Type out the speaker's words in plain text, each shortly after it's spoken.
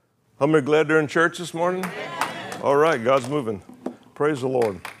How many glad they're in church this morning? Yeah. All right, God's moving. Praise the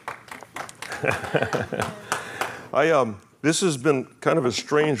Lord. This has been kind of a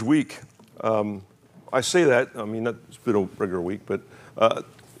strange week. I say that, I mean, it's been a regular week, but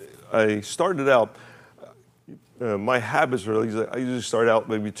I started out, my habits are, I usually start out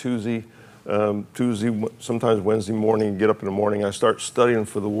maybe Tuesday, sometimes Wednesday morning, get up in the morning, I start studying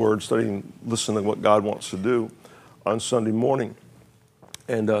for the Word, listening to what God wants to do on Sunday morning.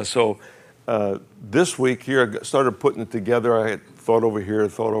 And so this week here, I started putting it together. I had thought over here,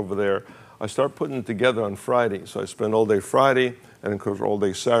 thought over there. I start putting it together on Friday. So I spend all day Friday and, of course, all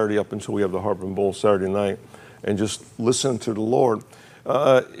day Saturday up until we have the Harp and Bowl Saturday night and just listen to the Lord.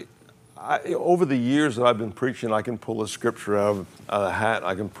 Over the years that I've been preaching, I can pull a scripture out of a hat.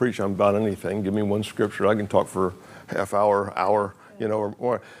 I can preach on about anything. Give me one scripture. I can talk for half hour, you know, or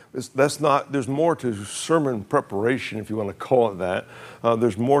more. There's more to sermon preparation, if you want to call it that.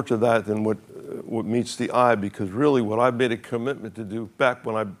 There's more to that than what meets the eye, because really what I made a commitment to do back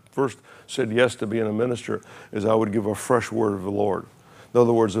when I first said yes to being a minister is I would give a fresh word of the Lord. In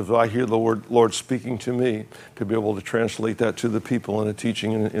other words, if I hear the Lord speaking to me, to be able to translate that to the people in a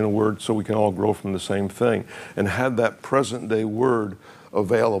teaching in a word so we can all grow from the same thing and have that present day word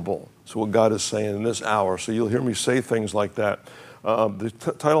available. So what God is saying in this hour. So you'll hear me say things like that. The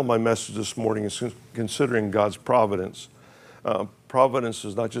title of my message this morning is Considering God's Providence. Providence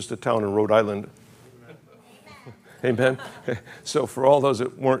is not just a town in Rhode Island. Amen. So for all those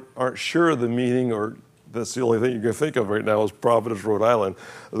that aren't sure of the meaning, or that's the only thing you can think of right now is Providence, Rhode Island.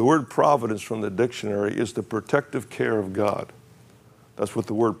 The word providence from the dictionary is the protective care of God. That's what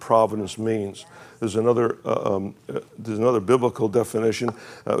the word providence means. There's another biblical definition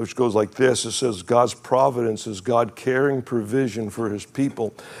which goes like this. It says God's providence is God caring provision for his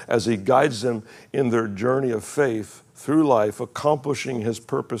people as he guides them in their journey of faith through life, accomplishing his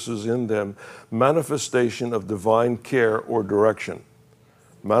purposes in them, manifestation of divine care or direction.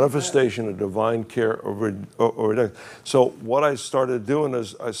 Manifestation of divine care or so what I started doing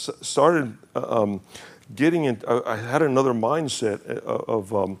is I started getting in. I had another mindset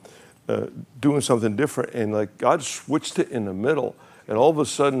of doing something different, and like God switched it in the middle, and all of a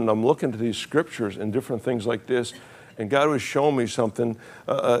sudden I'm looking to these scriptures and different things like this, and God was showing me something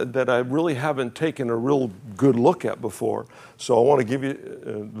that I really haven't taken a real good look at before. So I want to give you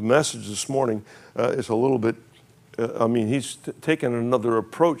the message this morning. It's a little bit. He's taken another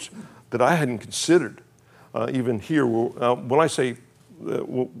approach that I hadn't considered, even here. When I say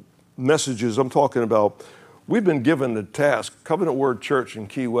messages, I'm talking about we've been given the task. Covenant Word Church in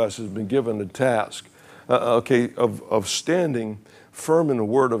Key West has been given the task, of standing firm in the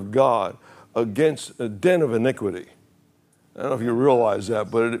Word of God against a den of iniquity. I don't know if you realize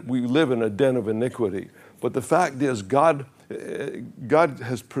that, but we live in a den of iniquity. But the fact is, God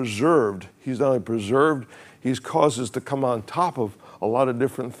has preserved. He's not only preserved, he's caused us to come on top of a lot of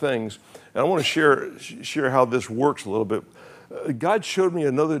different things. And I want to share how this works a little bit. God showed me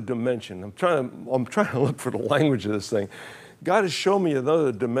another dimension. I'm trying to look for the language of this thing. God has shown me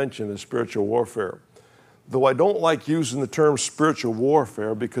another dimension of spiritual warfare. Though I don't like using the term spiritual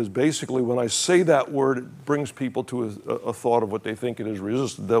warfare, because basically when I say that word, it brings people to a thought of what they think it is.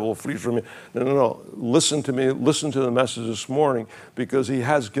 Resist the devil, flee from me. No. Listen to me. Listen to the message this morning, because he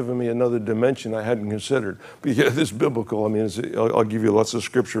has given me another dimension I hadn't considered. Because it's biblical. I'll give you lots of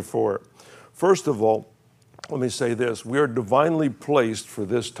scripture for it. First of all, let me say this. We are divinely placed for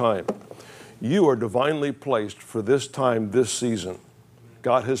this time. You are divinely placed for this time, this season.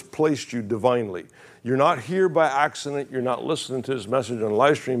 God has placed you divinely. You're not here by accident. You're not listening to this message on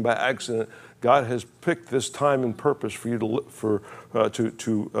live stream by accident. God has picked this time and purpose for you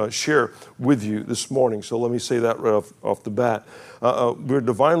to share with you this morning. So let me say that right off the bat. We're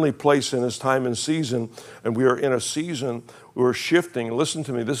divinely placed in this time and season, and we are in a season we're shifting. Listen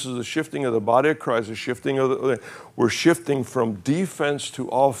to me. This is a shifting of the body of Christ. A shifting of we're shifting from defense to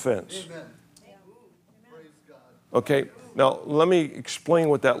offense. Amen. Praise God. Okay. Now, let me explain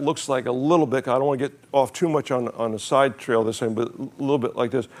what that looks like a little bit. I don't want to get off too much on a side trail this thing, but a little bit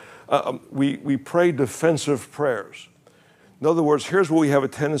like this. We pray defensive prayers. In other words, here's what we have a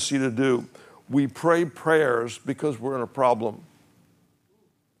tendency to do. We pray prayers because we're in a problem,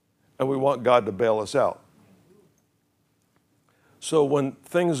 and we want God to bail us out. So when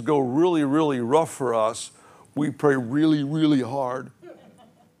things go really, really rough for us, we pray really, really hard.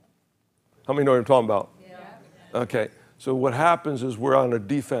 How many know what I'm talking about? Yeah. Okay. So what happens is we're on a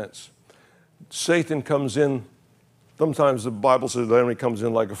defense. Satan comes in. Sometimes the Bible says the enemy comes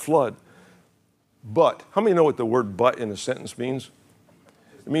in like a flood. But, how many know what the word but in a sentence means?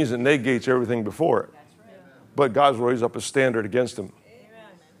 It means it negates everything before it. But God's raised up a standard against him.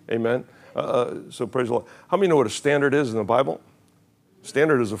 Amen. So praise the Lord. How many know what a standard is in the Bible?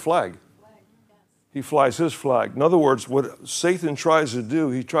 Standard is a flag. He flies his flag. In other words, what Satan tries to do,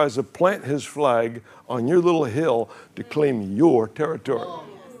 he tries to plant his flag on your little hill to claim your territory.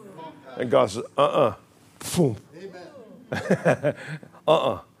 And God says, boom.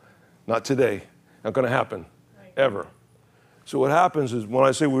 Not today. Not going to happen, ever. So what happens is when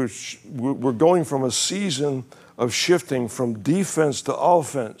I say we're going from a season of shifting from defense to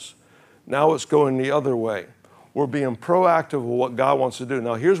offense, now it's going the other way. We're being proactive of what God wants to do.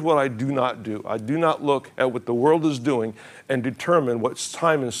 Now, here's what I do not do. I do not look at what the world is doing and determine what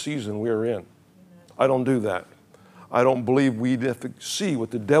time and season we're in. I don't do that. I don't believe we have to see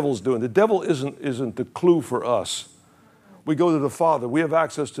what the devil's doing. The devil isn't the clue for us. We go to the Father. We have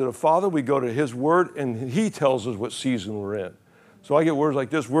access to the Father. We go to His Word, and He tells us what season we're in. So I get words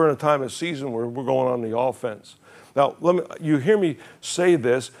like this: we're in a time of season where we're going on the offense. Now, you hear me say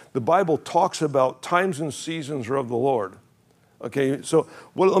this. The Bible talks about times and seasons are of the Lord. Okay, so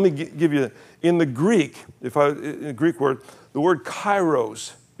let me give you, in the Greek, in the Greek word, the word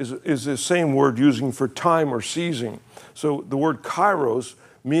kairos is the same word using for time or season. So the word kairos,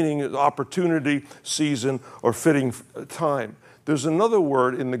 meaning opportunity, season, or fitting time. There's another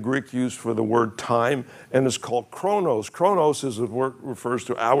word in the Greek used for the word time, and it's called chronos. Chronos is a word refers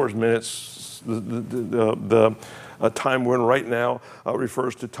to hours, minutes. The time we're in right now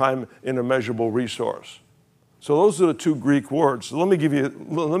refers to time in a measurable resource. So those are the two Greek words. So let me give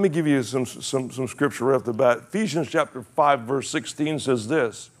you some scripture right off the bat. Ephesians chapter 5, verse 16 says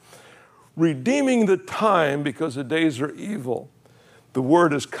this: redeeming the time because the days are evil. The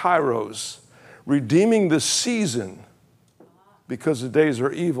word is kairos. Redeeming the season because the days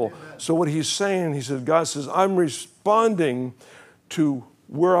are evil. Amen. So what he's saying, he says, God says, I'm responding to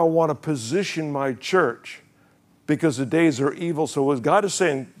where I want to position my church because the days are evil. So what God is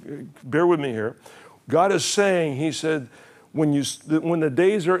saying, bear with me here. God is saying, he said, when the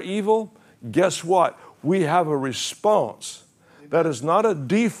days are evil, guess what? We have a response. That is not a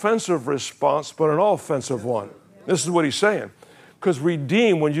defensive response, but an offensive one. This is what he's saying. Because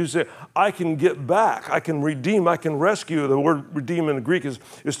redeem, when you say, I can get back, I can redeem, I can rescue, the word redeem in the Greek is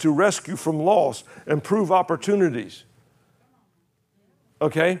to rescue from loss, improve opportunities.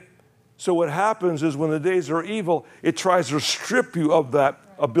 Okay? So what happens is when the days are evil, it tries to strip you of that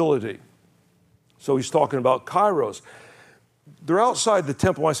ability. So he's talking about kairos. They're outside the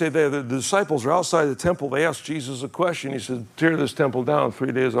temple. When I say the disciples are outside the temple, they asked Jesus a question. He said, tear this temple down. In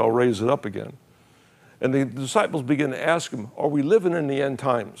 3 days, I'll raise it up again. And the disciples begin to ask him, are we living in the end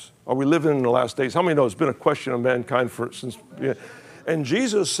times? Are we living in the last days? How many know it's been a question of mankind since? Yeah. And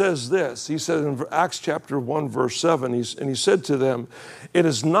Jesus says this. He said in Acts chapter 1, verse 7, he said to them, it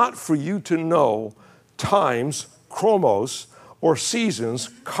is not for you to know times, chromos, or seasons,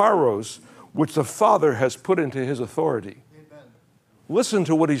 kairos, which the Father has put into his authority. Amen. Listen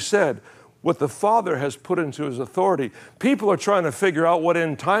to what he said. What the Father has put into his authority. People are trying to figure out what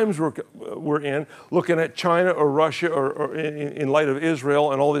end times we're in, looking at China or Russia or in light of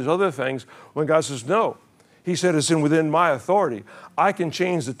Israel and all these other things, when God says, no. He said, it's within my authority. I can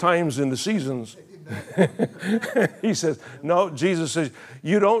change the times and the seasons. He says, no, Jesus says,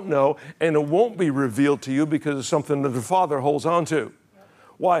 you don't know, and it won't be revealed to you because it's something that the Father holds on to.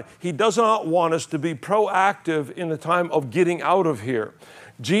 Why? He does not want us to be proactive in the time of getting out of here.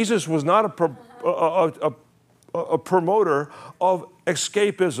 Jesus was not a promoter of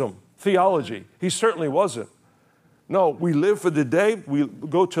escapism theology. He certainly wasn't. No, we live for the day. We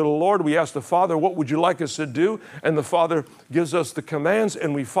go to the Lord. We ask the Father, what would you like us to do? And the Father gives us the commands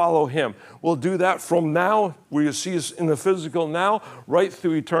and we follow him. We'll do that from now, where you see us in the physical now, right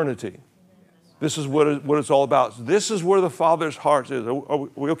through eternity. This is what it's all about. This is where the Father's heart is. Are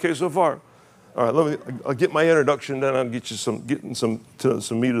we okay so far? All right, I'll get my introduction, then I'll get you some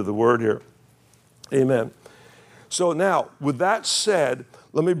meat of the word here. Amen. So now, with that said,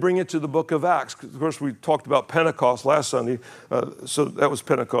 let me bring it to the book of Acts. Of course, we talked about Pentecost last Sunday, so that was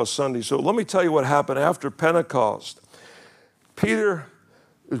Pentecost Sunday. So let me tell you what happened after Pentecost. Peter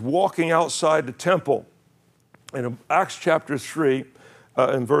is walking outside the temple. In Acts chapter 3,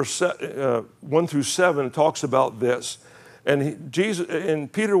 in verse 1 through 7, it talks about this. And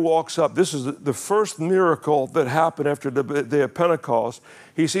Peter walks up. This is the first miracle that happened after the day of Pentecost.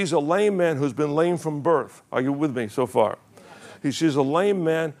 He sees a lame man who's been lame from birth. Are you with me so far? He sees a lame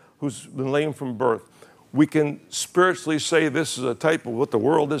man who's been lame from birth. We can spiritually say this is a type of what the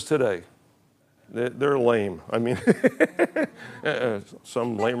world is today. They're lame. I mean,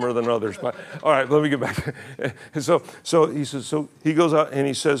 some lamer than others. But all right, let me get back. So he says. So he goes out and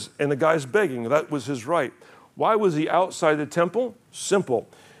he says, and the guy's begging. That was his right. Why was he outside the temple? Simple.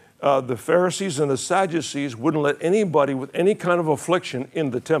 the Pharisees and the Sadducees wouldn't let anybody with any kind of affliction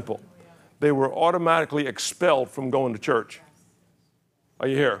in the temple. They were automatically expelled from going to church. Are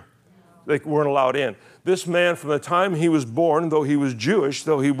you here? They weren't allowed in. This man, from the time he was born, though he was Jewish,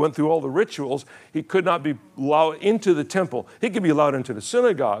 though he went through all the rituals, he could not be allowed into the temple. He could be allowed into the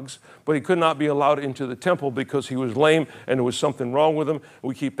synagogues, but he could not be allowed into the temple because he was lame and there was something wrong with him.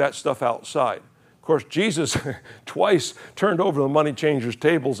 We keep that stuff outside. Of course, Jesus twice turned over the money changers'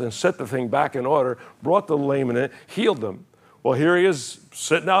 tables and set the thing back in order, brought the lame in, healed them. Well, here he is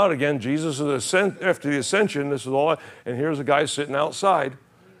sitting out again. Jesus is after the ascension. This is all, and here's a guy sitting outside.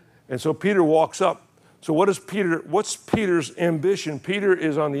 And so Peter walks up. So what's Peter's ambition? Peter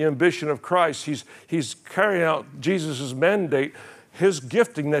is on the ambition of Christ. He's carrying out Jesus' mandate, his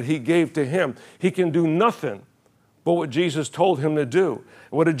gifting that he gave to him. He can do nothing but what Jesus told him to do.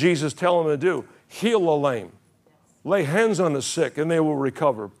 What did Jesus tell him to do? Heal the lame. Lay hands on the sick and they will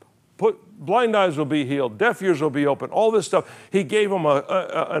recover. Blind eyes will be healed. Deaf ears will be open. All this stuff. He gave him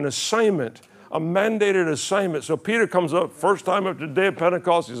an assignment, a mandated assignment. So Peter comes up, first time after the day of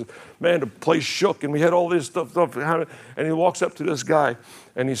Pentecost. He says, man, the place shook, and we had all this stuff. And he walks up to this guy,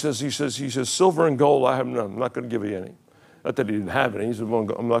 and he says, silver and gold I have none. I'm not going to give you any. Not that he didn't have any. He said, well,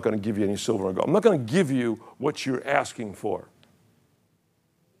 I'm not going to give you any silver and gold. I'm not going to give you what you're asking for.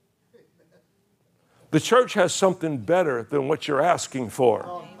 The church has something better than what you're asking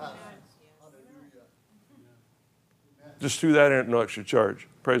for. Just threw that in at no extra charge.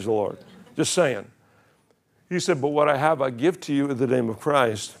 Praise the Lord. Just saying. He said, but what I have, I give to you in the name of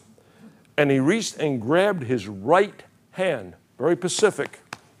Christ. And he reached and grabbed his right hand. Very specific.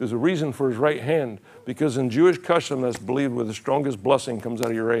 There's a reason for his right hand. Because in Jewish custom, that's believed where the strongest blessing comes out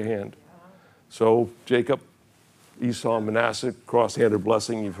of your right hand. So Jacob, Esau, Manasseh, cross-handed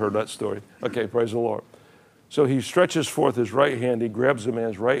blessing. You've heard that story. Okay, praise the Lord. So he stretches forth his right hand. He grabs the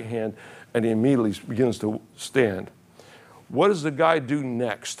man's right hand, and he immediately begins to stand. What does the guy do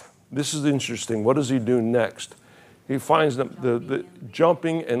next? This is interesting. What does he do next? He finds the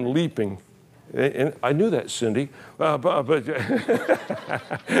jumping and leaping. And I knew that, Cindy. But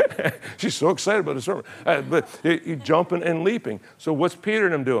she's so excited about the sermon. But he jumping and leaping. So what's Peter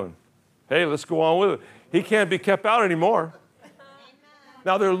and him doing? Hey, let's go on with it. He can't be kept out anymore.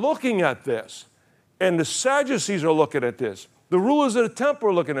 Now they're looking at this. And the Sadducees are looking at this. The rulers of the temple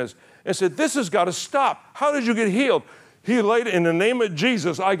are looking at this. And said, this has got to stop. How did you get healed? He laid in the name of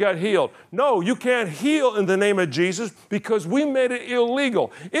Jesus, I got healed. No, you can't heal in the name of Jesus because we made it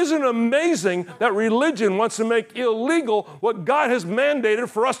illegal. Isn't it amazing that religion wants to make illegal what God has mandated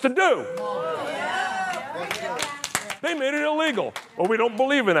for us to do? They made it illegal. Well, we don't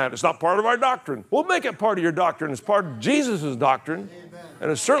believe in that. It's not part of our doctrine. We'll make it part of your doctrine. It's part of Jesus' doctrine.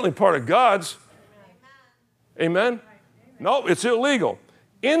 And it's certainly part of God's. Amen? No, it's illegal.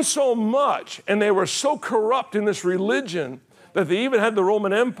 Insomuch, and they were so corrupt in this religion that they even had the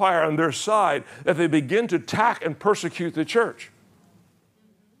Roman Empire on their side, that they begin to attack and persecute the church.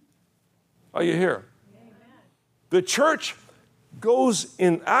 Are you here? Amen. The church goes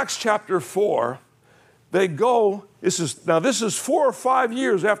in Acts chapter 4. They go, this is 4 or 5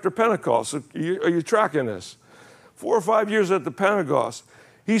 years after Pentecost. Are you tracking this? 4 or 5 years after Pentecost.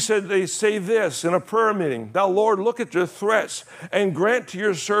 He said, they say this in a prayer meeting. Now, Lord, look at your threats and grant to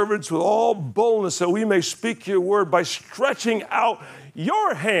your servants with all boldness that we may speak your word by stretching out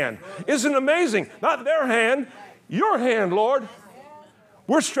your hand. Isn't it amazing? Not their hand, your hand, Lord.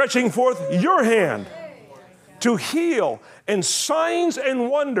 We're stretching forth your hand to heal and signs and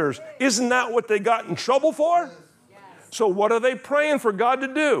wonders. Isn't that what they got in trouble for? So what are they praying for God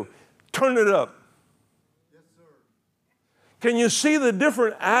to do? Turn it up. Can you see the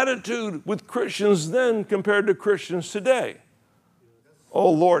different attitude with Christians then compared to Christians today? Oh,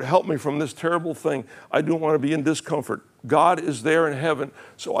 Lord, help me from this terrible thing. I don't want to be in discomfort. God is there in heaven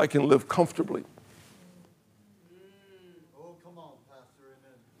so I can live comfortably. Oh, come on, Pastor.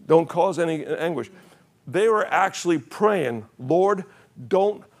 Amen. Don't cause any anguish. They were actually praying, Lord,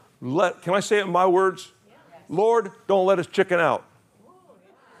 don't let, can I say it in my words? Yes. Lord, don't let us chicken out.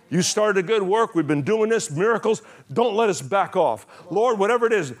 You started a good work. We've been doing this, miracles. Don't let us back off. Lord, whatever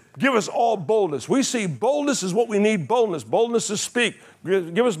it is, give us all boldness. We see boldness is what we need, boldness. Boldness to speak.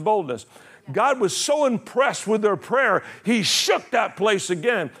 Give us boldness. God was so impressed with their prayer, he shook that place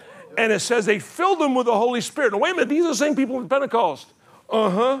again. And it says they filled them with the Holy Spirit. Now, wait a minute, these are the same people at Pentecost.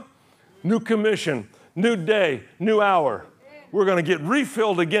 New commission, new day, new hour. We're going to get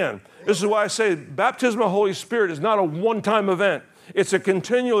refilled again. This is why I say baptism of the Holy Spirit is not a one-time event. It's a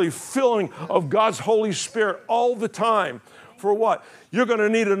continually filling of God's Holy Spirit all the time. For what? You're going to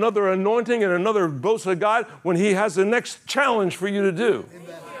need another anointing and another boast of God when he has the next challenge for you to do.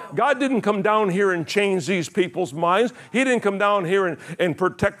 Amen. God didn't come down here and change these people's minds. He didn't come down here and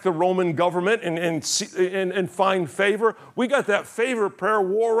protect the Roman government and find favor. We got that favor prayer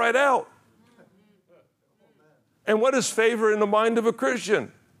wore right out. And what is favor in the mind of a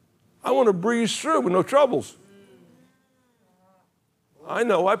Christian? I want to breeze through with no troubles. I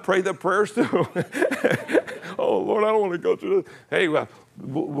know, I pray the prayers too. Oh, Lord, I don't want to go through this. Hey,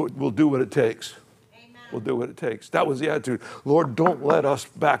 we'll do what it takes. Amen. We'll do what it takes. That was the attitude. Lord, don't let us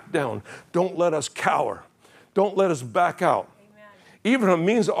back down. Don't let us cower. Don't let us back out. Amen. Even if it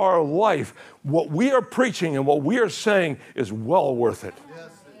means our life, what we are preaching and what we are saying is well worth it.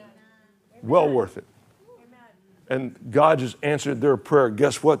 Yes. Well worth it. And God just answered their prayer.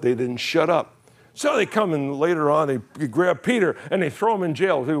 Guess what? They didn't shut up. So they come and later on, they grab Peter and they throw him in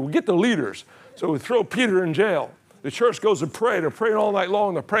jail. They will get the leaders. So we throw Peter in jail. The church goes to pray. They're praying all night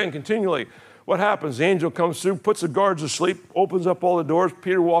long. They're praying continually. What happens? The angel comes through, puts the guards asleep, opens up all the doors.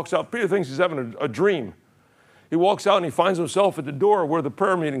 Peter walks out. Peter thinks he's having a dream. He walks out and he finds himself at the door where the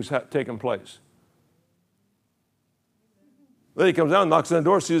prayer meeting's taking place. Then he comes down, knocks on the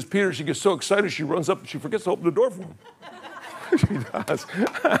door, sees Peter. She gets so excited, she runs up, she forgets to open the door for him. She does.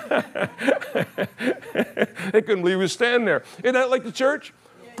 They couldn't believe he was standing there. Isn't that like the church?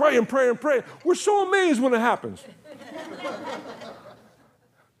 Pray and pray and pray. We're so amazed when it happens.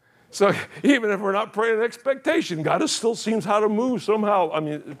 So even if we're not praying in expectation, God still seems how to move somehow. I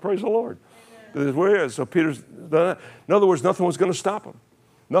mean, praise the Lord. This is where he is. So Peter's done that. In other words, nothing was going to stop him.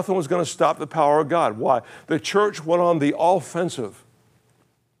 Nothing was going to stop the power of God. Why? The church went on the offensive.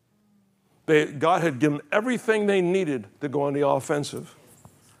 God had given everything they needed to go on the offensive.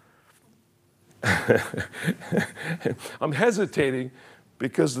 I'm hesitating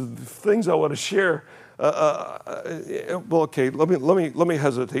because of the things I want to share. Well, okay, let me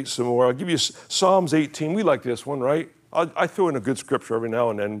hesitate some more. I'll give you Psalms 18. We like this one, right? I throw in a good scripture every now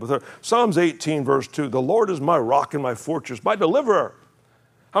and then. Psalms 18, verse 2. The Lord is my rock and my fortress, my deliverer.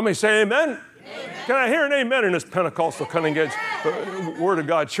 How many say amen? Amen. Can I hear an amen in this Pentecostal cutting edge Word of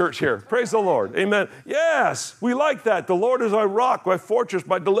God church here? Praise the Lord. Amen. Yes, we like that. The Lord is my rock, my fortress,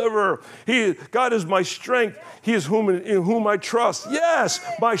 my deliverer. God is my strength. He is in whom I trust. Yes,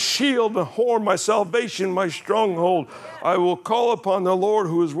 my shield, my horn, my salvation, my stronghold. I will call upon the Lord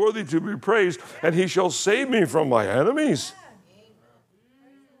who is worthy to be praised, and he shall save me from my enemies.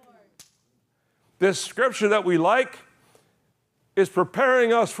 This scripture that we like is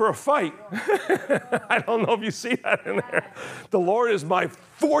preparing us for a fight. I don't know if you see that in there. The Lord is my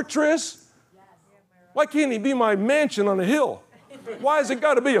fortress. Why can't he be my mansion on a hill? Why has it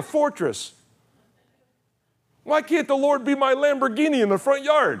got to be a fortress? Why can't the Lord be my Lamborghini in the front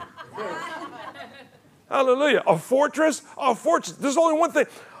yard? Hallelujah. A fortress? A fortress. There's only one thing.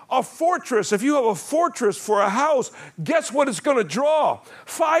 A fortress, if you have a fortress for a house, guess what it's going to draw?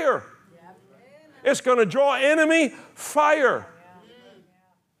 Fire. It's going to draw enemy, fire.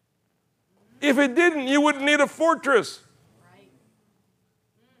 If it didn't, you wouldn't need a fortress.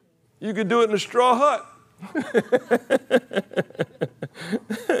 You could do it in a straw hut.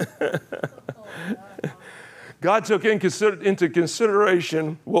 God took into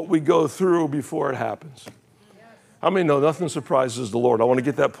consideration what we go through before it happens. How many know nothing surprises the Lord? I want to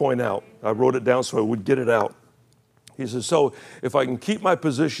get that point out. I wrote it down so I would get it out. He says, so if I can keep my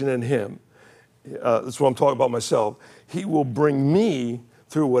position in him, that's what I'm talking about myself, he will bring me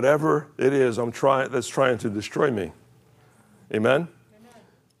through whatever it is that's trying to destroy me. Amen? Amen?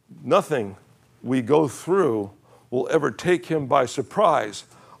 Nothing we go through will ever take him by surprise.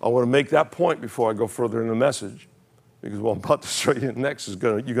 I want to make that point before I go further in the message, because what I'm about to show you next is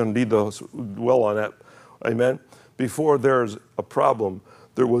you're going to need to dwell on that. Amen? Before there's a problem,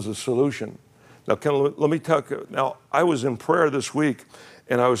 there was a solution. Now, let me tell you. Now, I was in prayer this week,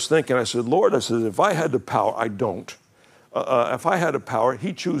 and I was thinking, I said, Lord, if I had the power, I don't. If I had the power,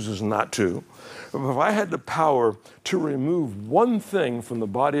 he chooses not to. If I had the power to remove one thing from the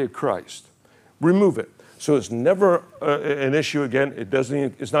body of Christ, remove it. So it's never an issue again.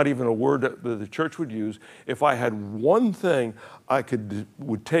 It's not even a word that the church would use. If I had one thing I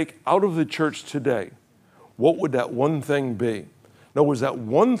would take out of the church today, what would that one thing be? In other words, that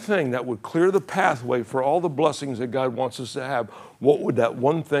one thing that would clear the pathway for all the blessings that God wants us to have, what would that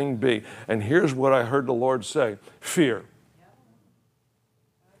one thing be? And here's what I heard the Lord say: fear.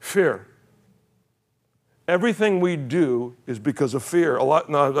 Fear. Everything we do is because of fear. I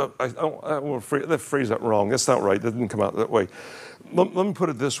don't want to phrase that wrong. That's not right. That didn't come out that way. Let me put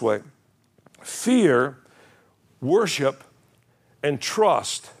it this way. Fear, worship, and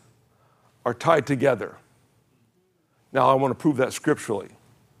trust are tied together. Now, I want to prove that scripturally.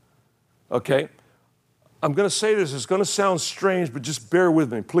 Okay? I'm going to say this. It's going to sound strange, but just bear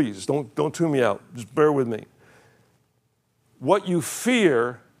with me, please. Don't tune me out. Just bear with me. What you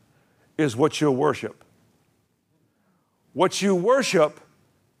fear is what you'll worship. What you worship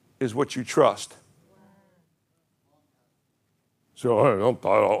is what you trust. So I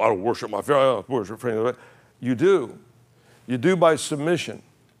don't worship my fear. I don't worship anything. You do. You do by submission.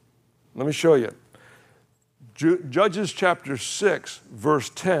 Let me show you. Judges chapter 6,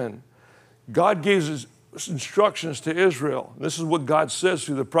 verse 10. God gives his instructions to Israel. This is what God says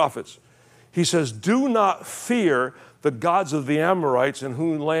through the prophets. He says, do not fear the gods of the Amorites in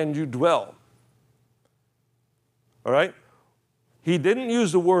whose land you dwell. All right? He didn't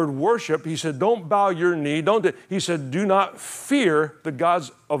use the word worship. He said, don't bow your knee. He said, do not fear the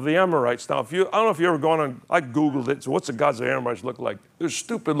gods of the Amorites. Now, I don't know if you've ever gone on, I Googled it. So what's the gods of the Amorites look like? They're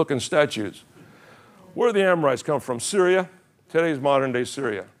stupid looking statues. Where do the Amorites come from? Syria. Today's modern day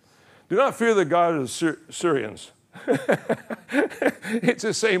Syria. Do not fear the God of the Syrians. It's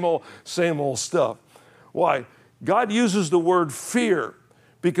the same old stuff. Why? God uses the word fear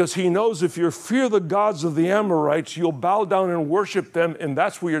because he knows if you fear the gods of the Amorites, you'll bow down and worship them, and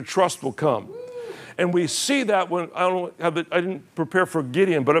that's where your trust will come. And we see that when, I didn't prepare for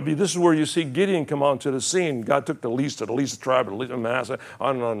Gideon, but this is where you see Gideon come onto the scene. God took the least tribe, the least of Manasseh,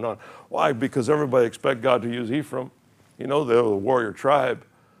 on and on and on. Why? Because everybody expect God to use Ephraim. You know, they're the warrior tribe.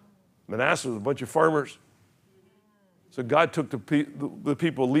 Manasseh was a bunch of farmers. So God took the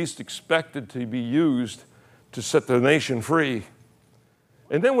people least expected to be used to set the nation free.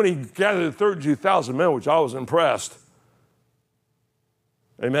 And then when he gathered 32,000 men, which I was impressed,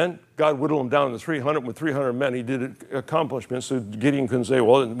 amen, God whittled them down to 300. With 300 men, he did accomplishments. So Gideon couldn't say,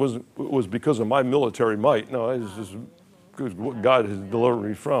 well, it was because of my military might. No, it was just because what God has delivered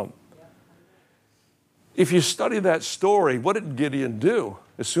me from. If you study that story, what did Gideon do?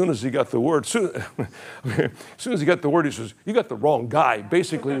 As soon as he got the word, as soon as he got the word, he says, you got the wrong guy,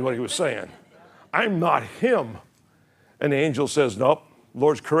 basically is what he was saying. I'm not him. And the angel says, nope,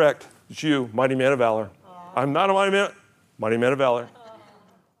 Lord's correct. It's you, mighty man of valor. I'm not a mighty man of valor.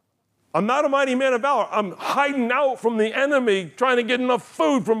 I'm not a mighty man of valor. I'm hiding out from the enemy, trying to get enough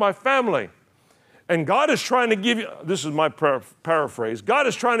food for my family. And God is trying to give you, this is my paraphrase, God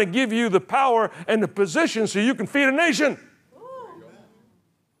is trying to give you the power and the position so you can feed a nation.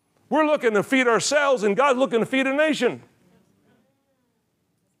 We're looking to feed ourselves, and God's looking to feed a nation.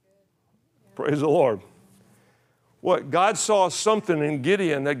 Praise the Lord. What? God saw something in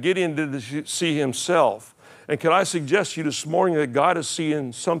Gideon that Gideon didn't see himself. And can I suggest to you this morning that God is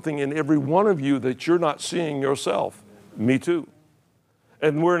seeing something in every one of you that you're not seeing yourself? Me too.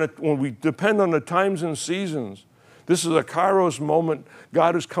 And when we depend on the times and seasons, this is a Kairos moment.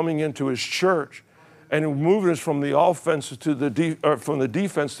 God is coming into his church and moving us from the offense to from the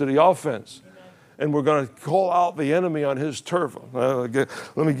defense to the offense. And we're going to call out the enemy on his turf. Are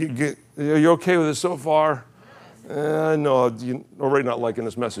you okay with this so far? No, you're already not liking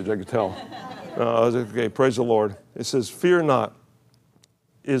this message, I can tell. Okay, praise the Lord. It says, fear not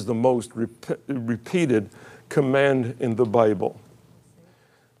is the most repeated command in the Bible.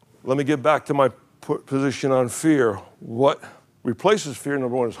 Let me get back to my position on fear. What replaces fear,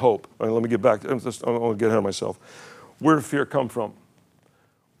 number one, is hope. Let me get back. I don't want to get ahead of myself. Where did fear come from?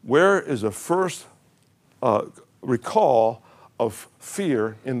 Where is the first recall of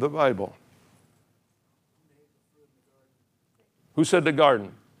fear in the Bible? Who said the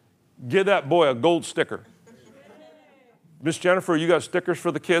garden? Give that boy a gold sticker. Miss Jennifer, you got stickers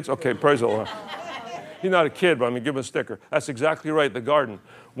for the kids? Okay, praise the Lord. He's not a kid, but give him a sticker. That's exactly right, the garden.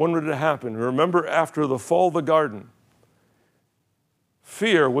 When did it happen? Remember, after the fall of the garden,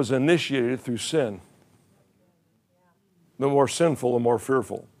 fear was initiated through sin. The more sinful, the more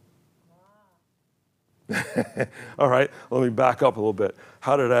fearful. All right, let me back up a little bit.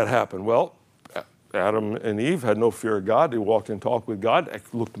 How did that happen? Well, Adam and Eve had no fear of God. They walked and talked with God. They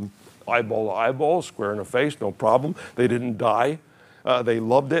looked eyeball to eyeball, square in the face, no problem. They didn't die. They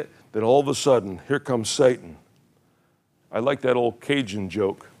loved it. Then all of a sudden, here comes Satan. I like that old Cajun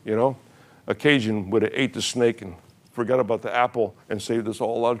joke, you know. A Cajun would have ate the snake and forgot about the apple and saved us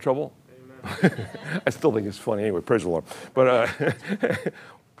all a lot of trouble. Amen. I still think it's funny anyway, praise the Lord. But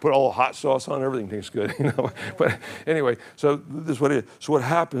put all the hot sauce on, everything tastes good, you know. But anyway, so this is what it is. So what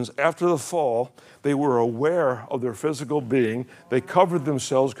happens after the fall, they were aware of their physical being. They covered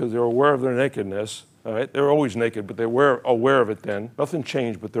themselves because they were aware of their nakedness. All right? They were always naked, but they were aware of it then. Nothing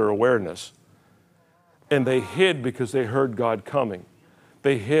changed but their awareness. And they hid because they heard God coming.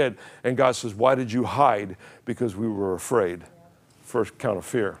 They hid, and God says, why did you hide? Because we were afraid. First count of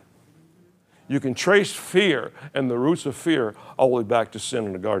fear. You can trace fear and the roots of fear all the way back to sin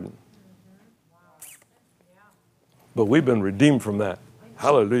in the garden. But we've been redeemed from that.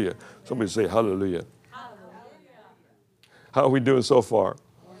 Hallelujah. Somebody say hallelujah. How are we doing so far?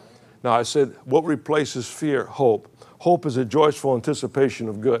 Now, I said, what replaces fear? Hope. Hope is a joyful anticipation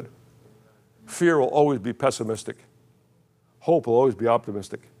of good. Fear will always be pessimistic. Hope will always be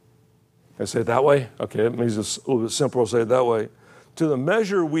optimistic. I say it that way? Okay, it means it's a little bit simpler. I'll say it that way. To the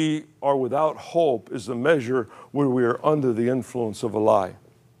measure we are without hope is the measure where we are under the influence of a lie.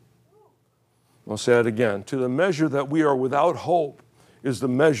 I'll say it again. To the measure that we are without hope is the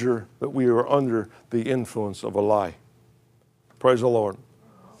measure that we are under the influence of a lie. Praise the Lord.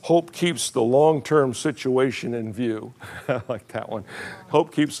 Hope keeps the long-term situation in view. I like that one.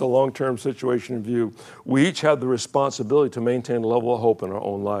 Hope keeps the long-term situation in view. We each have the responsibility to maintain a level of hope in our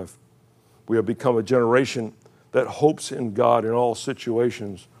own life. We have become a generation that hopes in God in all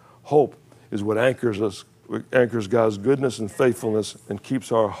situations. Hope is what anchors us, anchors God's goodness and faithfulness and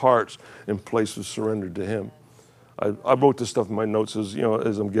keeps our hearts in place of surrender to Him. I wrote this stuff in my notes as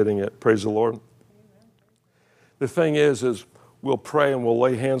I'm getting it. Praise the Lord. The thing is we'll pray and we'll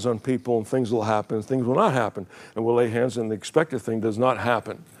lay hands on people and things will happen, things will not happen. And we'll lay hands and the expected thing does not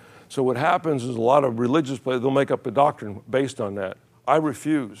happen. So what happens is a lot of religious people, they'll make up a doctrine based on that. I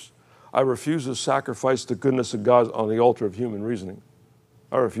refuse. I refuse to sacrifice the goodness of God on the altar of human reasoning.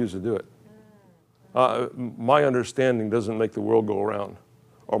 I refuse to do it. My understanding doesn't make the world go around,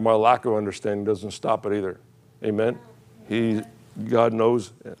 or my lack of understanding doesn't stop it either. Amen? God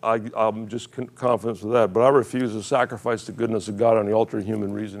knows, I'm just confident with that, but I refuse to sacrifice the goodness of God on the altar of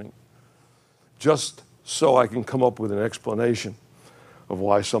human reasoning, just so I can come up with an explanation of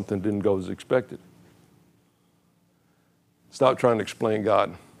why something didn't go as expected. Stop trying to explain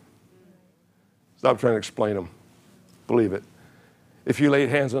God. Stop trying to explain Him. Believe it. If you laid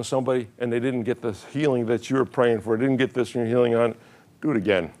hands on somebody and they didn't get the healing that you were praying for, didn't get this and you're healing on, do it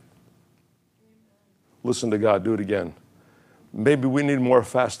again. Listen to God, do it again. Maybe we need more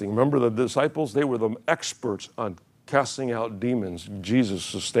fasting. Remember the disciples? They were the experts on casting out demons.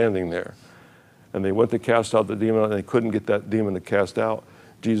 Jesus was standing there. And they went to cast out the demon and they couldn't get that demon to cast out.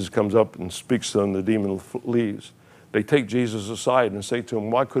 Jesus comes up and speaks to them, the demon leaves. They take Jesus aside and say to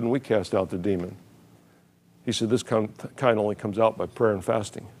him, why couldn't we cast out the demon? He said, this kind only comes out by prayer and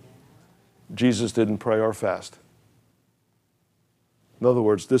fasting. Jesus didn't pray or fast. In other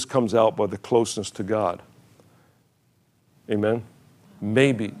words, this comes out by the closeness to God. Amen?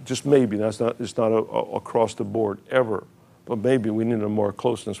 Maybe, just maybe, it's not across the board ever, but maybe we need a more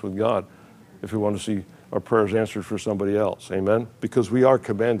closeness with God if we want to see our prayers answered for somebody else. Amen? Because we are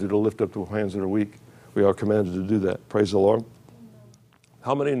commanded to lift up the hands that are weak. We are commanded to do that. Praise the Lord.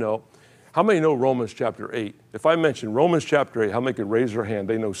 How many know Romans chapter 8? If I mention Romans chapter 8, how many could raise their hand?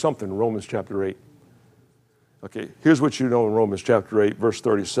 They know something in Romans chapter 8. Okay, here's what you know in Romans chapter 8, verse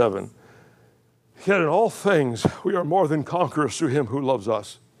 37. Yet in all things, we are more than conquerors through Him who loves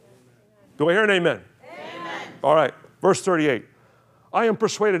us. Do I hear an amen? Amen. All right, verse 38. I am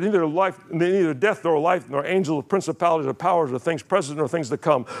persuaded neither death nor life, nor angels, principalities, or powers, or things present, nor things to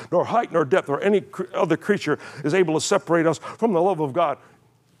come, nor height, nor depth, or any other creature is able to separate us from the love of God.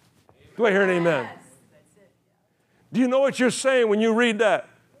 Do I hear an amen? Yes. Do you know what you're saying when you read that?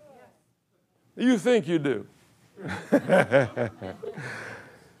 Yes. You think you do.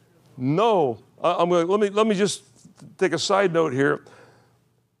 No. Let me just take a side note here.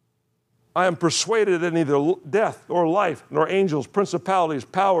 I am persuaded that neither death or life, nor angels, principalities,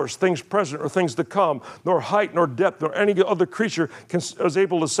 powers, things present or things to come, nor height, nor depth, nor any other creature is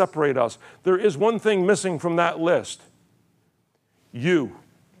able to separate us. There is one thing missing from that list. You.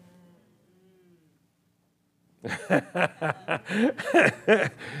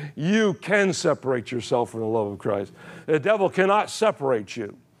 You can separate yourself from the love of Christ. The devil cannot separate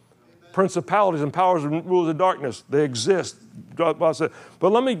you. Principalities and powers and rulers of darkness, they exist. But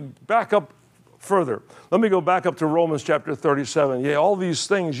let me back up further. Let me go back up to Romans chapter 37. Yeah, all these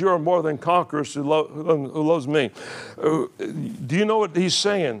things, you are more than conquerors who loves me. Do you know what he's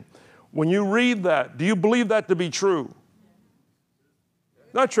saying? When you read that, do you believe that to be true?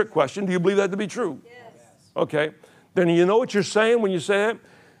 Not a trick question. Do you believe that to be true? Yes. Okay. Then you know what you're saying when you say it?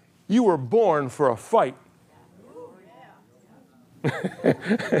 You were born for a fight. You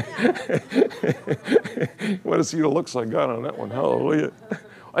want to see what it looks like God on that one. Hallelujah.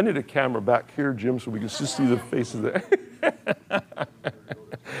 I need a camera back here, Jim, so we can just see the faces there.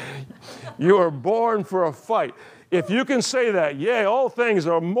 You are born for a fight. If you can say that, yea, all things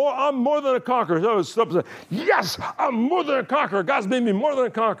are more, I'm more than a conqueror. Yes, I'm more than a conqueror. God's made me more than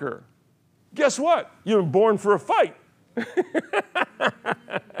a conqueror. Guess what? You're born for a fight.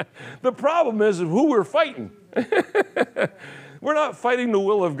 The problem is who we're fighting. We're not fighting the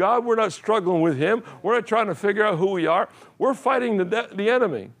will of God. We're not struggling with him. We're not trying to figure out who we are. We're fighting the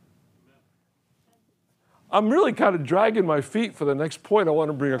enemy. I'm really kind of dragging my feet for the next point I want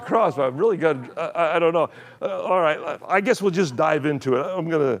to bring across. But I've really got, I don't know. All right, I guess we'll just dive into it. I'm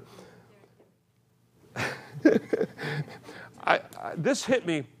going to, this hit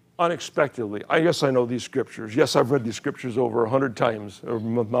me unexpectedly. Yes, I know these scriptures. Yes, I've read these scriptures over 100 times, or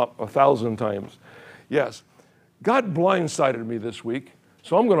not 1,000 times. Yes. God blindsided me this week,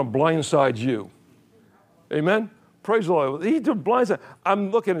 so I'm going to blindside you. Amen? Praise the Lord. He did blindside.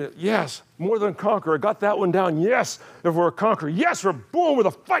 I'm looking at it. Yes, more than conqueror. I got that one down. Yes, if we're a conqueror. Yes, we're born with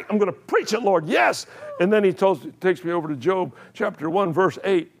a fight. I'm going to preach it, Lord. Yes. And then he takes me over to Job chapter 1, verse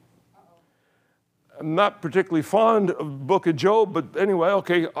 8. I'm not particularly fond of the book of Job, but anyway,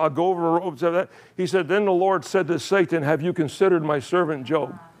 okay, I'll go over that. He said, then the Lord said to Satan, have you considered my servant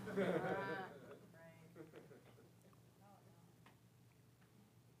Job?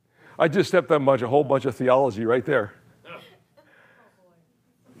 I just stepped on a whole bunch of theology right there.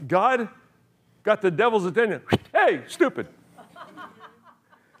 God got the devil's attention. Hey, stupid.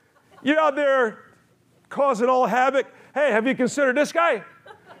 You're out there causing all havoc. Hey, have you considered this guy?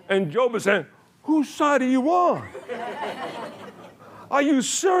 And Job is saying, whose side are you on? Are you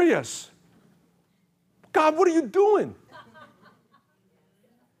serious? God, what are you doing?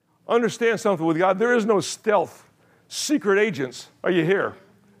 Understand something with God. There is no stealth, secret agents. Are you here?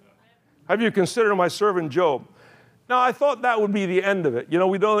 Have you considered my servant Job? Now, I thought that would be the end of it. You know,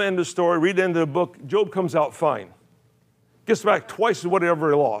 we don't end the story, read the end of the book. Job comes out fine. Gets back twice whatever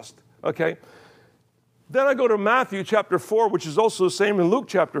he lost, okay? Then I go to Matthew chapter 4, which is also the same in Luke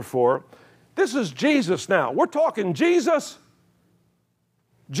chapter 4. This is Jesus now. We're talking Jesus.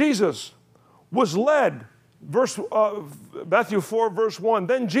 Jesus was led. Matthew 4, verse 1.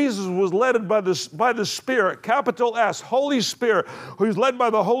 Then Jesus was led by the Spirit, capital S, Holy Spirit, who was led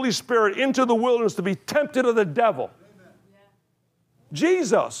by the Holy Spirit into the wilderness to be tempted of the devil. Yeah.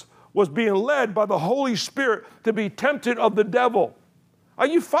 Jesus was being led by the Holy Spirit to be tempted of the devil. Are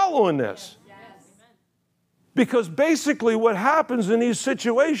you following this? Yes. Because basically what happens in these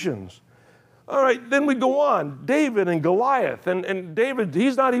situations, all right, then we go on. David and Goliath. And David,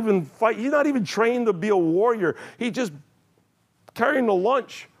 he's not even trained to be a warrior. He's just carrying the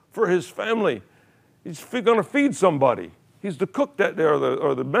lunch for his family. He's going to feed somebody. He's the cook that day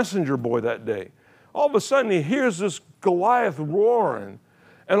or the messenger boy that day. All of a sudden, he hears this Goliath roaring.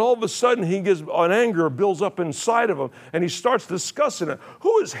 And all of a sudden, he gets an anger builds up inside of him. And he starts discussing it.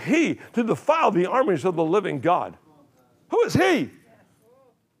 Who is he to defile the armies of the living God? Who is he?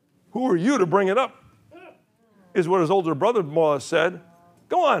 Who are you to bring it up? Is what his older brother more or less said.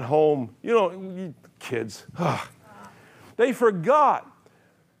 Go on home. You know, you kids. They forgot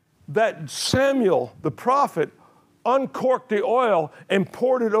that Samuel, the prophet, uncorked the oil and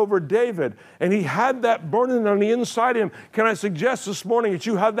poured it over David. And he had that burning on the inside of him. Can I suggest this morning that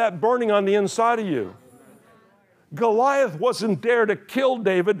you have that burning on the inside of you? Goliath wasn't there to kill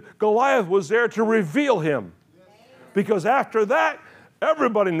David. Goliath was there to reveal him. Because after that,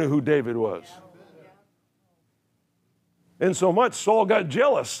 everybody knew who David was. And so much, Saul got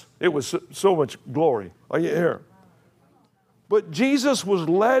jealous. It was so much glory. Are you here? But Jesus was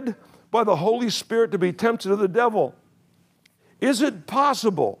led by the Holy Spirit to be tempted of the devil. Is it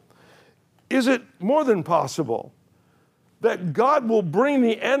possible? Is it more than possible that God will bring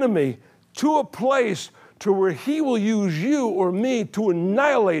the enemy to a place to where he will use you or me to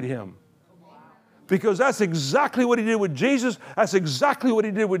annihilate him? Because that's exactly what he did with Jesus. That's exactly what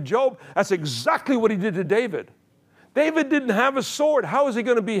he did with Job. That's exactly what he did to David. David didn't have a sword. How is he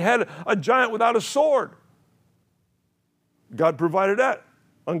going to behead a giant without a sword? God provided that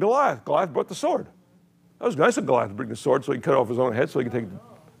on Goliath. Goliath brought the sword. That was nice of Goliath to bring the sword so he could cut off his own head so he could take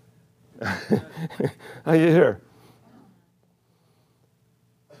it. Are you here?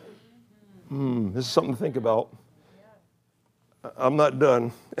 This is something to think about. I'm not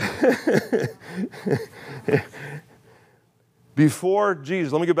done. Before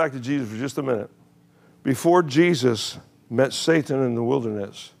Jesus, let me get back to Jesus for just a minute. Before Jesus met Satan in the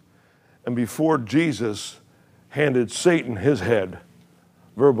wilderness, and before Jesus handed Satan his head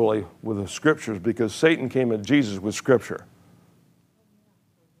verbally with the scriptures, because Satan came at Jesus with scripture.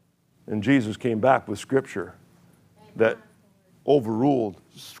 And Jesus came back with scripture that overruled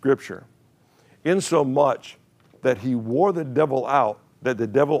scripture. Insomuch that he wore the devil out, that the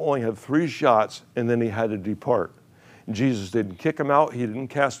devil only had 3 shots, and then he had to depart. And Jesus didn't kick him out. He didn't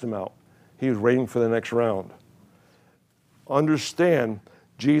cast him out. He was waiting for the next round. Understand,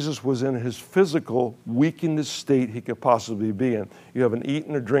 Jesus was in his physical, weakened state he could possibly be in. You haven't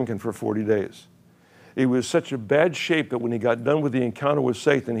eaten or drinking for 40 days. He was such a bad shape that when he got done with the encounter with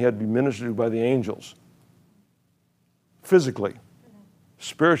Satan, he had to be ministered to by the angels. Physically.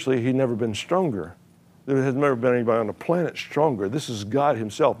 Spiritually, he'd never been stronger. There has never been anybody on the planet stronger. This is God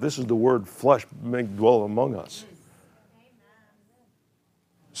himself. This is the word flesh made dwell among us.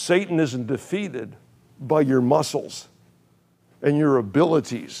 Satan isn't defeated by your muscles and your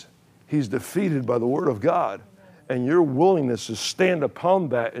abilities. He's defeated by the word of God and your willingness to stand upon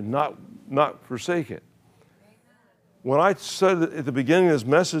that and not forsake it. When I said at the beginning of this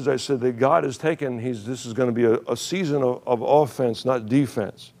message, I said that God has taken, this is going to be a season of offense, not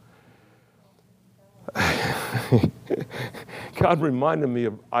defense. God reminded me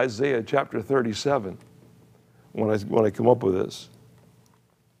of Isaiah chapter 37 when I come up with this.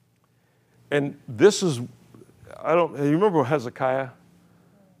 And this is, you remember Hezekiah?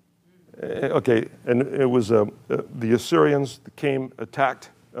 Okay, and it was the Assyrians came,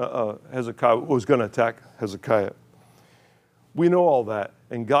 attacked Hezekiah, was going to attack Hezekiah. We know all that.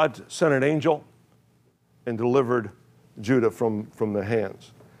 And God sent an angel and delivered Judah from the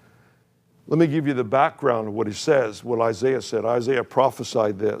hands. Let me give you the background of what he says, what Isaiah said. Isaiah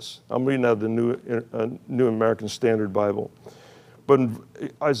prophesied this. I'm reading out of the New American Standard Bible. But in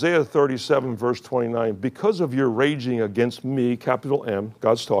Isaiah 37, verse 29, because of your raging against me, capital M,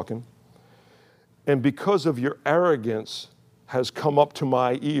 God's talking, and because of your arrogance has come up to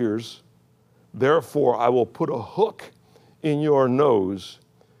my ears, therefore I will put a hook in your nose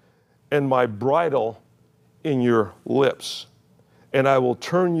and my bridle in your lips, and I will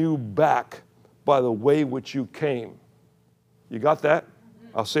turn you back by the way which you came. You got that?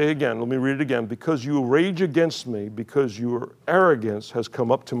 I'll say it again. Let me read it again. Because you rage against me, because your arrogance has come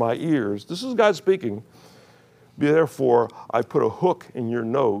up to my ears. This is God speaking. Therefore, I put a hook in your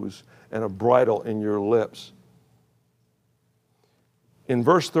nose and a bridle in your lips. In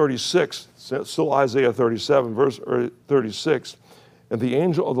verse 36, still Isaiah 37, verse 36, and the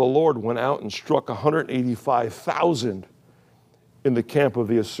angel of the Lord went out and struck 185,000 in the camp of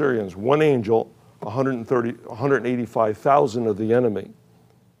the Assyrians. One angel, 185,000 of the enemy,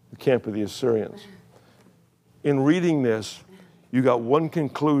 the camp of the Assyrians. In reading this, you got one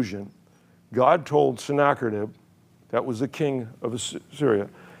conclusion. God told Sennacherib, that was the king of Assyria,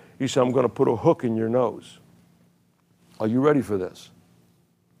 he said, I'm going to put a hook in your nose. Are you ready for this?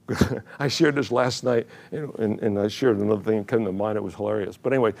 I shared this last night, and I shared another thing that came to mind. It was hilarious.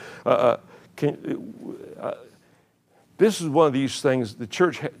 But anyway, this is one of these things, the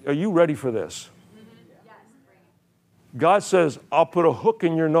church, are you ready for this? God says, I'll put a hook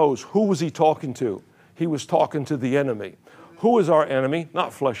in your nose. Who was he talking to? He was talking to the enemy. Who is our enemy?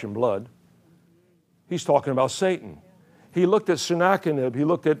 Not flesh and blood. He's talking about Satan. He looked at Sennacherib, he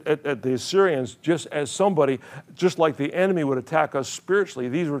looked at the Assyrians just as somebody, just like the enemy would attack us spiritually.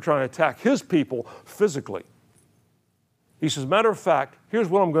 These were trying to attack his people physically. He says, matter of fact, here's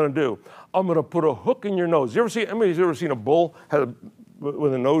what I'm going to do. I'm going to put a hook in your nose. Anybody's ever seen a bull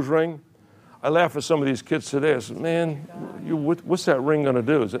with a nose ring? I laugh at some of these kids today. I said, man, what's that ring going to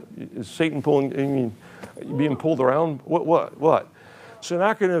do? Is Satan being pulled around? What?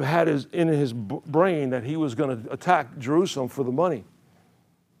 Sennacherib had in his brain that he was going to attack Jerusalem for the money.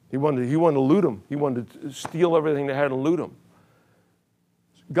 He wanted to loot them. He wanted to steal everything they had and loot them.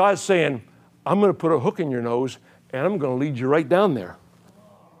 God's saying, I'm going to put a hook in your nose, and I'm going to lead you right down there.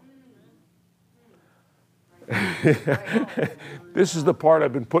 This is the part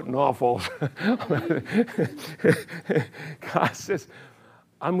I've been putting off all. God says,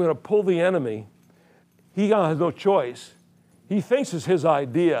 I'm going to pull the enemy. He has no choice. He thinks it's his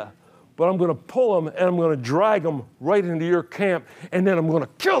idea, but I'm going to pull him and I'm going to drag him right into your camp, and then I'm going to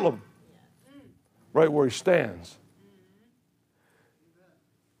kill him right where he stands.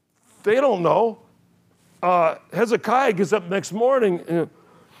 They don't know. Hezekiah gets up next morning and,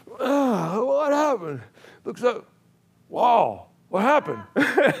 what happened? Looks up, wow, what happened?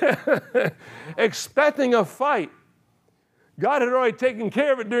 Expecting a fight. God had already taken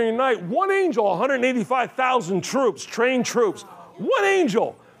care of it during the night. One angel, 185,000 troops, trained troops. One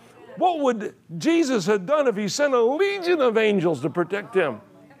angel. What would Jesus have done if he sent a legion of angels to protect him?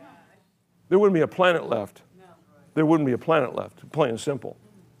 There wouldn't be a planet left. There wouldn't be a planet left, plain and simple.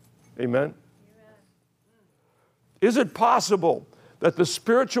 Amen? Is it possible that the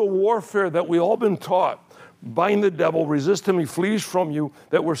spiritual warfare that we all been taught, bind the devil, resist him, he flees from you,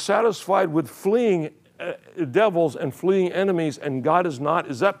 that we're satisfied with fleeing devils and fleeing enemies, and God is not?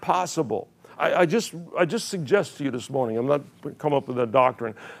 Is that possible? I just suggest to you this morning, I'm not come up with a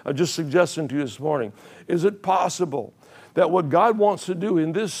doctrine, I'm just suggesting to you this morning, is it possible that what God wants to do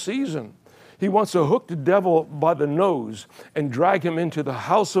in this season, He wants to hook the devil by the nose and drag him into the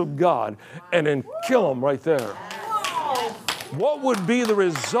house of God and then kill him right there. What would be the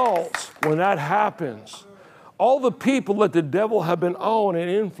results when that happens? All the people that the devil had been owning and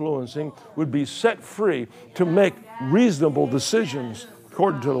influencing would be set free to make reasonable decisions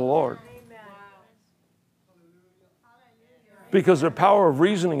according to the Lord. Because their power of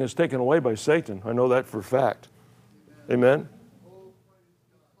reasoning is taken away by Satan. I know that for a fact. Amen?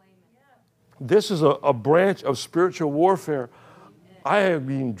 This is a branch of spiritual warfare I have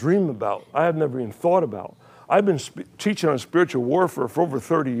even dreamed about. I have never even thought about. I've been teaching on spiritual warfare for over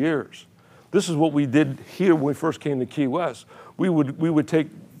 30 years. This is what we did here when we first came to Key West. We would take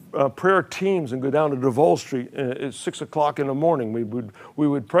prayer teams and go down to Duval Street at 6 o'clock in the morning. We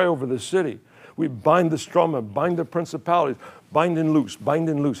would pray over the city. We'd bind the strongmen, bind the principalities, bind and loose, bind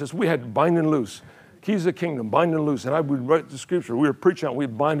and loose. As we had bind and loose. Keys of the kingdom, bind and loose. And I would write the scripture. We were preaching on,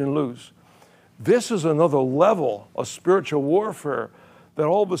 we'd bind and loose. This is another level of spiritual warfare that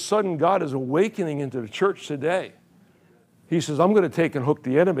all of a sudden God is awakening into the church today. He says, I'm going to take and hook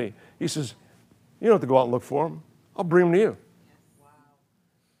the enemy. He says, you don't have to go out and look for him. I'll bring him to you.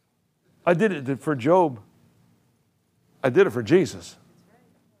 I did it for Job. I did it for Jesus.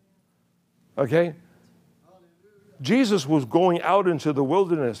 Okay? Jesus was going out into the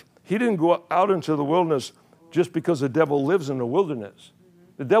wilderness. He didn't go out into the wilderness just because the devil lives in the wilderness.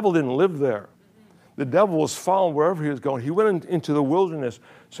 The devil didn't live there. The devil was found wherever he was going. He went into the wilderness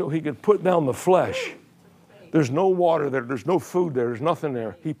so he could put down the flesh. There's no water there. There's no food there. There's nothing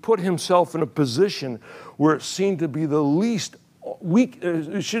there. He put himself in a position where it seemed to be the least weak.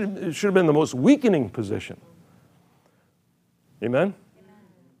 It should have been the most weakening position. Amen?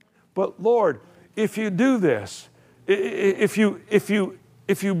 But Lord, if you do this, if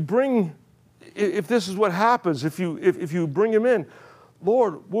this is what happens, if you bring him in,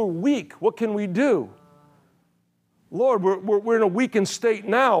 Lord, we're weak. What can we do? Lord, we're in a weakened state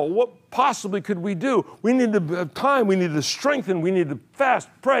now. What possibly could we do? We need to have time. We need to strengthen. We need to fast,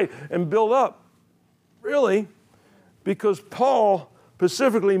 pray, and build up. Really? Because Paul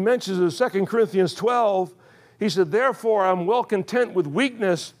specifically mentions in 2 Corinthians 12, he said, therefore, I'm well content with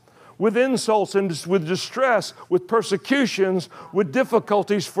weakness, with insults and with distress, with persecutions, with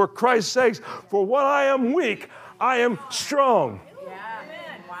difficulties for Christ's sake. For when I am weak, I am strong.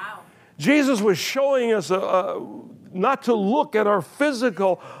 Jesus was showing us not to look at our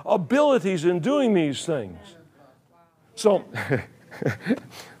physical abilities in doing these things. So,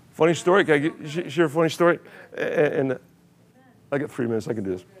 funny story. Can I share a funny story? And I got 3 minutes. I can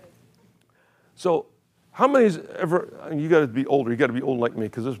do this. So, how many's ever, you got to be older. You got to be old like me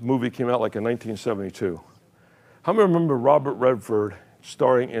because this movie came out like in 1972. How many remember Robert Redford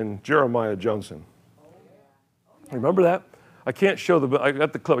starring in Jeremiah Johnson? Remember that? I can't show I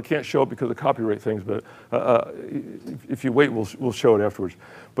got the clip. I can't show it because of copyright things, but if you wait, we'll show it afterwards.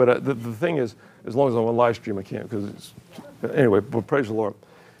 But the thing is, as long as I'm on live stream, I can't anyway, but praise the Lord.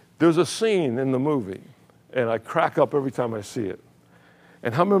 There's a scene in the movie, and I crack up every time I see it.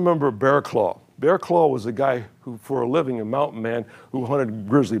 And how many remember Bear Claw? Bear Claw was a guy who, for a living, a mountain man who hunted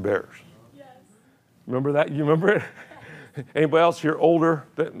grizzly bears. Yes. Remember that? You remember it? Anybody else here older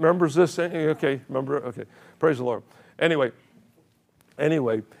that remembers this? Okay, remember it? Okay, praise the Lord.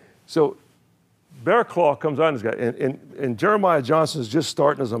 Anyway, so Bear Claw comes on this guy, and Jeremiah Johnson's just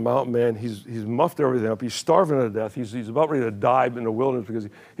starting as a mountain man. He's muffed everything up. He's starving to death. He's about ready to die in the wilderness because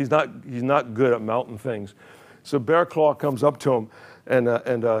he's not good at mountain things. So Bear Claw comes up to him, and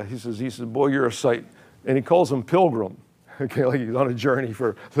he says, boy, you're a sight. And he calls him Pilgrim. Okay, like he's on a journey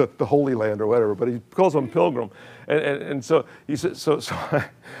for the Holy Land or whatever, but he calls him Pilgrim. And so he said, so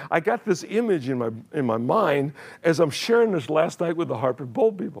I got this image in my mind as I'm sharing this last night with the Hartford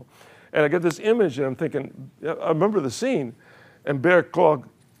Bold people. And I get this image, and I'm thinking, I remember the scene. And Bear Claw,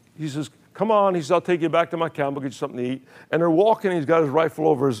 he says, come on. He says, I'll take you back to my camp. I'll get you something to eat. And they're walking. He's got his rifle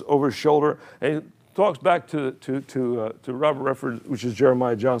over his shoulder. And he talks back to Robert Redford, which is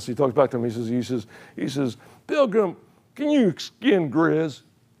Jeremiah Johnson. He talks back to him. He says, Pilgrim, can you skin grizz?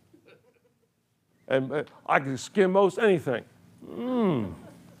 And I can skin most anything.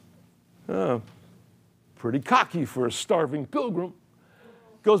 Pretty cocky for a starving pilgrim.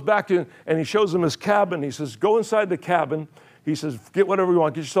 Goes back to, and he shows him his cabin. He says, go inside the cabin. He says, get whatever you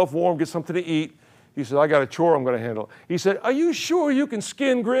want. Get yourself warm. Get something to eat. He said, I got a chore I'm going to handle. He said, are you sure you can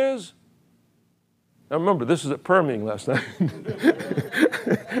skin grizz? Now remember, this is at prayer meeting last night.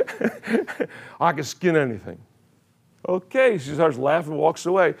 I can skin anything. Okay, she starts laughing, walks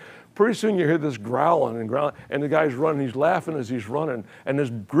away. Pretty soon you hear this growling, and the guy's running. He's laughing as he's running, and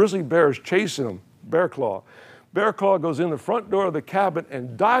this grizzly bear is chasing him, Bear Claw. Bear Claw goes in the front door of the cabin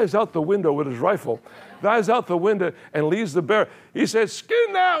and dives out the window with his rifle, dives out the window and leaves the bear. He says,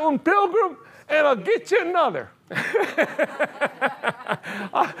 "Skin that one, Pilgrim, and I'll get you another."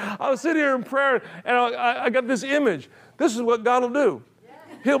 I was sitting here in prayer, and I got this image. This is what God will do.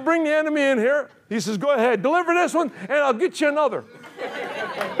 He'll bring the enemy in here. He says, "Go ahead, deliver this one, and I'll get you another."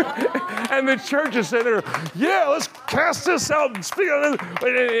 And the church is sitting there, "Yeah, let's cast this out and speak on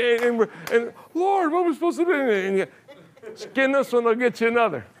it." And Lord, what are we supposed to do? And skin this one, I'll get you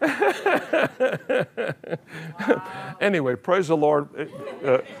another. Anyway, praise the Lord.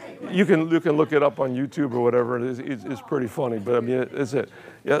 You can look it up on YouTube or whatever. It's pretty funny, but I mean, it's it.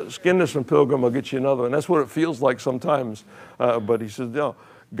 Yeah, skin this one, Pilgrim, I'll get you another. And that's what it feels like sometimes. But he says, no,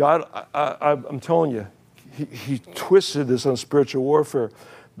 God, I'm telling you, he twisted this on spiritual warfare.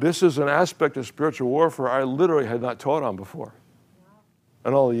 This is an aspect of spiritual warfare I literally had not taught on before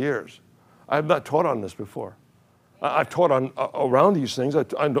in all the years. I have not taught on this before. I've taught on around these things. I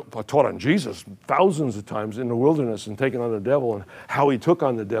taught on Jesus thousands of times in the wilderness and taking on the devil and how he took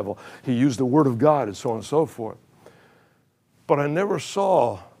on the devil. He used the word of God and so on and so forth. But I never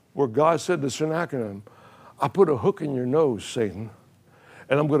saw where God said to Sennacherib, "I put a hook in your nose, Satan,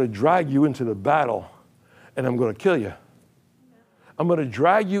 and I'm going to drag you into the battle, and I'm going to kill you. I'm going to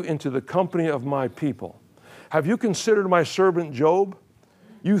drag you into the company of my people. Have you considered my servant Job?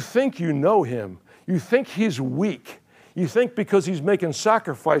 You think you know him. You think he's weak. You think because he's making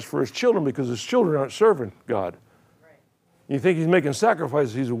sacrifice for his children because his children aren't serving God. Right. You think he's making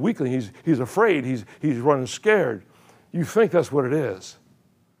sacrifices, he's a weakling, he's afraid, he's running scared. You think that's what it is.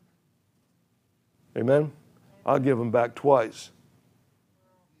 Amen? I'll give him back twice.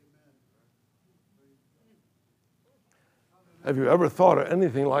 Have you ever thought of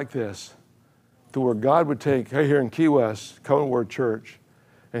anything like this? To where God would take, hey, here in Key West, Covenant Word Church,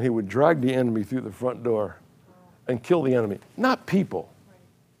 and he would drag the enemy through the front door and kill the enemy, not people.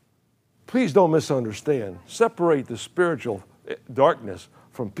 Please don't misunderstand. Separate the spiritual darkness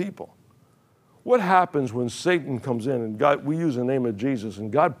from people. What happens when Satan comes in and God, we use the name of Jesus,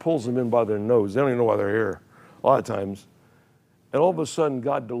 and God pulls them in by their nose? They don't even know why they're here a lot of times. And all of a sudden,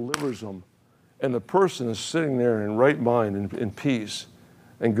 God delivers them, and the person is sitting there in right mind, in peace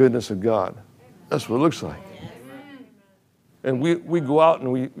and goodness of God. That's what it looks like. And we go out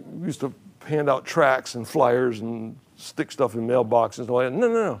and we used to hand out tracts and flyers and stick stuff in mailboxes and all that.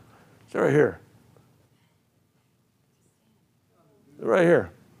 No. It's right here. They're right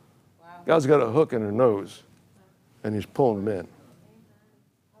here. Wow. God's got a hook in their nose, and he's pulling them in.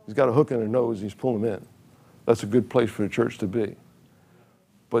 He's got a hook in their nose, and he's pulling them in. That's a good place for the church to be.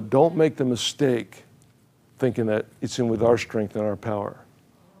 But don't make the mistake thinking that it's in with our strength and our power.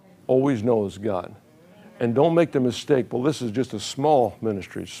 Always know it's God. And don't make the mistake, well, this is just a small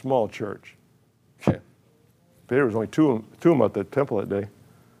ministry, small church. Okay. There was only two of them at the temple that day.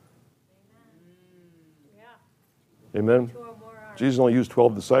 Amen? Jesus only used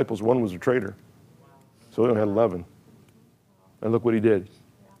 12 disciples. One was a traitor. So he only had 11. And look what he did.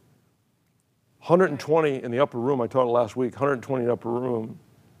 120 in the upper room, I taught it last week, 120 in the upper room,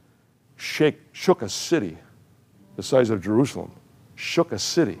 shook a city the size of Jerusalem. Shook a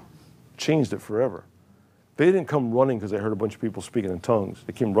city. Changed it forever. They didn't come running because they heard a bunch of people speaking in tongues.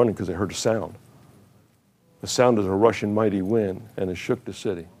 They came running because they heard a sound. The sound is a rushing mighty wind, and it shook the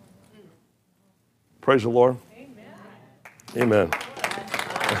city. Praise the Lord. Amen. Amen.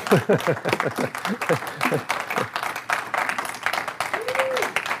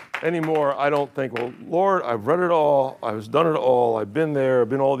 Anymore, I don't think, well, Lord, I've read it all. I've done it all. I've been there. I've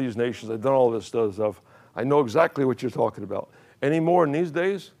been to all these nations. I've done all this stuff. I know exactly what you're talking about. Anymore in these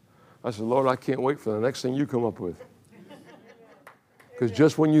days, I said, Lord, I can't wait for the next thing you come up with. Because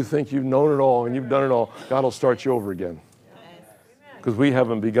just when you think you've known it all and you've done it all, God will start you over again. Because we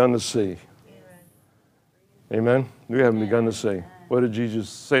haven't begun to see. Amen? We haven't begun to see. What did Jesus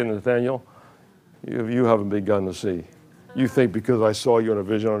say to Nathaniel? You haven't begun to see. You think because I saw you in a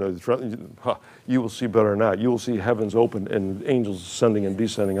vision on the front, you will see better than that. You will see heavens open and angels ascending and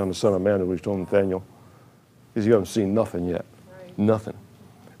descending on the Son of Man, which told Nathaniel. Because you haven't seen nothing yet. Nothing.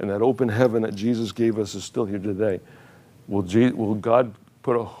 And that open heaven that Jesus gave us is still here today. Will God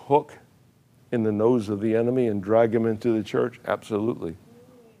put a hook in the nose of the enemy and drag him into the church? Absolutely.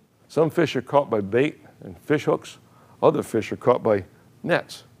 Some fish are caught by bait and fish hooks. Other fish are caught by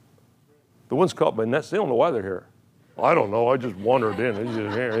nets. The ones caught by nets, they don't know why they're here. I don't know. I just wandered in. It's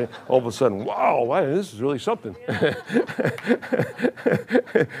just, all of a sudden, wow, this is really something.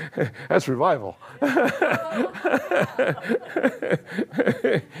 That's revival.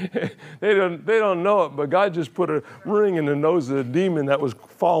 They don't know it, but God just put a ring in the nose of the demon that was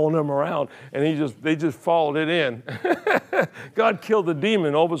following them around, and they just followed it in. God killed the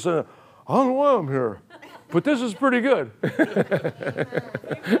demon. All of a sudden, I don't know why I'm here, but this is pretty good.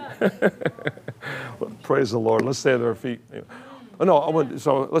 Praise the Lord. Let's stand on our feet. Oh, no,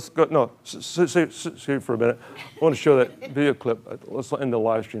 so let's go. No, see for a minute. I want to show that video clip. Let's end the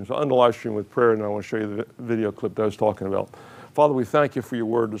live stream. So end the live stream with prayer, and I want to show you the video clip that I was talking about. Father, we thank you for your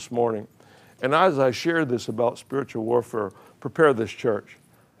word this morning. And as I shared this about spiritual warfare, prepare this church.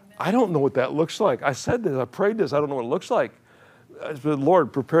 I don't know what that looks like. I said this, I prayed this, I don't know what it looks like. I said,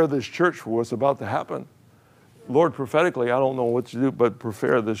 Lord, prepare this church for what's about to happen. Lord, prophetically, I don't know what to do, but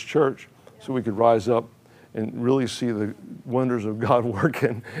prepare this church so we could rise up and really see the wonders of God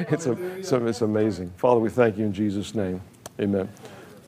working. It's amazing. Father, we thank you in Jesus' name. Amen.